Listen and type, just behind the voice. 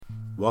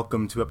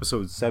Welcome to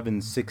episode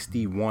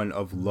 761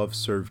 of Love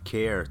Serve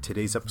Care.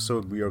 Today's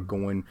episode, we are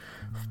going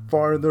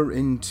farther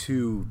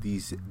into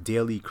these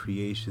daily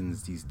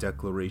creations, these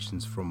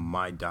declarations from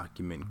my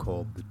document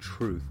called The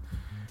Truth.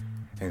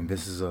 And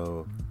this is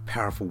a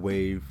powerful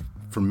way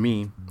for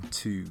me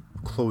to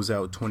close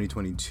out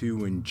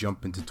 2022 and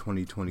jump into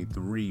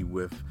 2023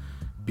 with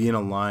being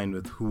aligned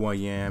with who I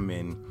am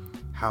and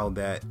how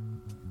that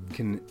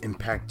can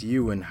impact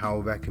you and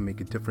how that can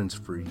make a difference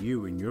for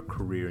you in your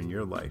career and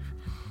your life.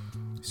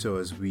 So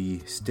as we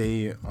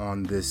stay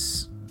on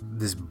this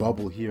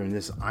bubble here in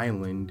this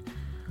island,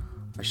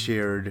 I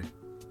shared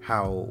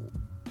how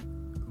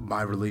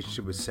my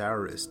relationship with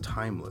Sarah is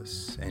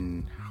timeless,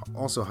 and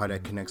also how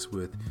that connects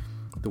with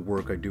the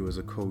work I do as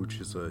a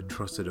coach, as a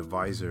trusted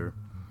advisor.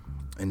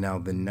 And now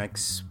the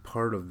next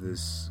part of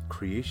this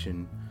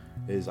creation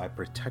is I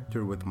protect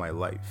her with my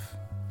life.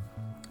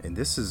 And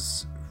this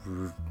is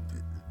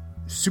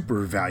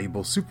super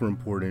valuable, super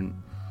important,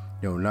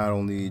 not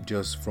only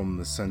just from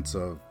the sense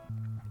of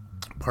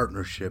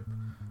partnership,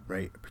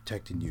 right,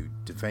 protecting you,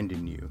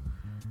 defending you,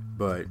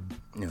 but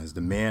as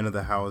the man of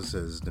the house,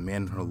 as the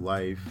man in her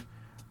life,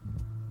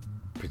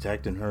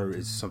 protecting her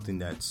is something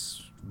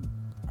that's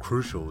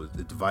crucial.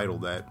 It's vital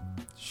that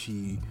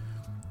she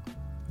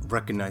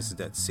recognizes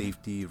that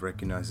safety,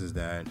 recognizes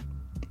that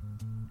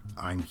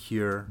I'm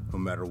here no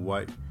matter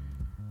what.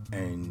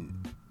 And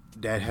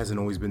that hasn't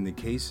always been the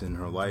case in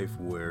her life,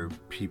 where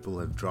people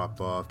have dropped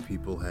off,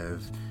 people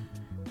have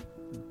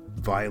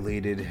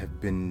violated,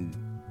 have been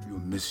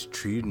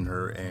mistreating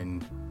her,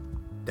 and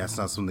that's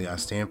not something I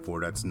stand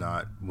for. That's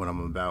not what I'm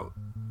about.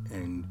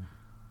 And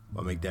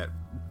I'll make that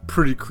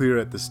pretty clear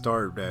at the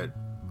start, that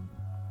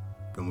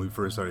when we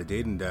first started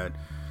dating, that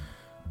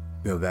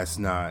that's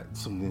not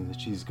something that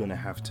she's gonna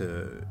have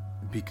to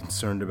be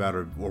concerned about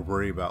or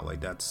worry about.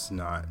 Like, that's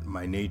not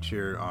my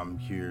nature. I'm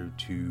here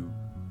to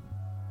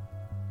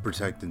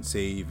protect and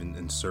save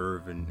and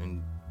serve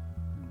and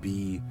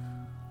be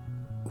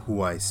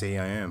who I say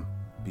I am,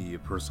 be a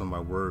person of my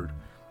word.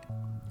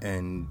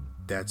 And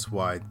that's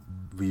why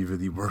we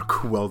really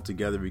work well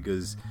together,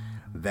 because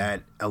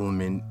that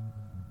element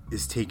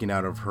is taken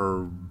out of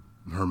her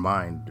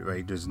mind,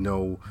 right? There's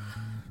no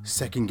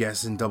second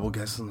guessing, double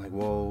guessing, like,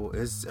 well,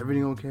 is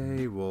everything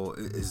okay? Well,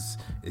 is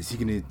he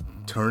gonna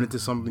turn into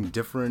something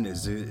different?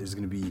 Is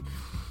gonna be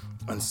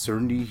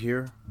uncertainty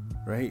here,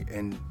 right?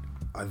 And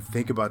I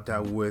think about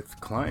that with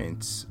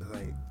clients.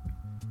 Like,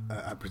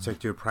 I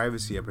protect your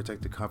privacy, I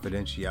protect the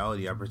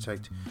confidentiality,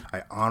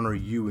 I honor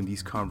you in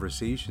these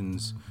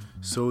conversations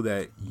so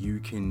that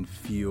you can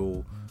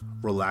feel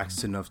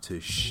relaxed enough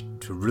to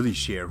really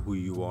share who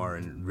you are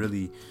and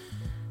really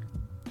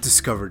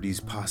discover these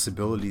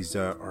possibilities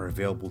that are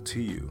available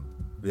to you.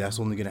 But that's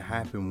only going to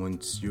happen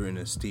once you're in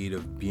a state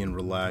of being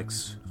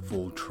relaxed,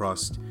 full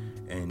trust,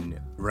 and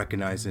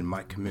recognizing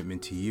my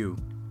commitment to you.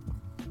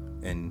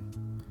 And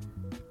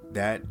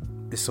that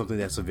is something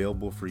that's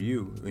available for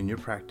you in your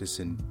practice,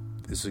 and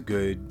it's a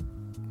good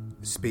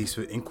space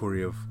for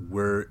inquiry of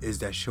where is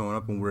that showing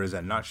up and where is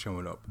that not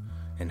showing up,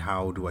 and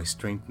how do I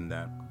strengthen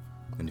that.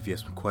 And if you have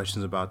some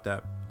questions about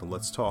that, then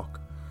let's talk.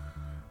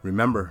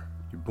 Remember,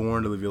 you're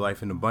born to live your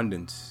life in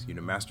abundance. You're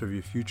the master of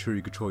your future.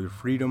 You control your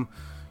freedom.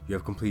 You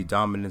have complete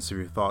dominance of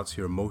your thoughts,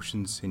 your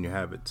emotions, and your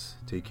habits.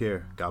 Take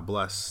care. God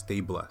bless. Stay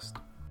blessed.